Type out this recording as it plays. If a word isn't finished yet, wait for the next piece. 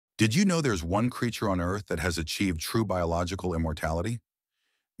Did you know there's one creature on Earth that has achieved true biological immortality?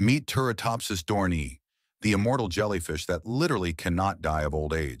 Meet Turritopsis dohrnii, the immortal jellyfish that literally cannot die of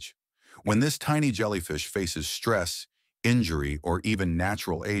old age. When this tiny jellyfish faces stress, injury, or even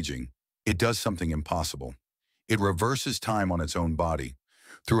natural aging, it does something impossible. It reverses time on its own body.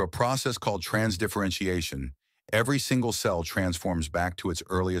 Through a process called transdifferentiation, every single cell transforms back to its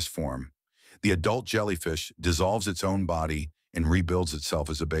earliest form. The adult jellyfish dissolves its own body and rebuilds itself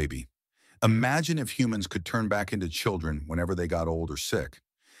as a baby. Imagine if humans could turn back into children whenever they got old or sick.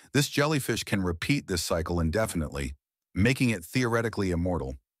 This jellyfish can repeat this cycle indefinitely, making it theoretically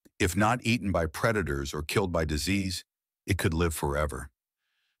immortal. If not eaten by predators or killed by disease, it could live forever.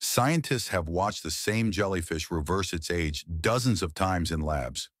 Scientists have watched the same jellyfish reverse its age dozens of times in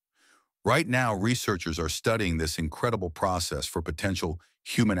labs. Right now, researchers are studying this incredible process for potential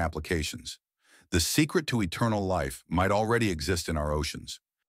human applications. The secret to eternal life might already exist in our oceans.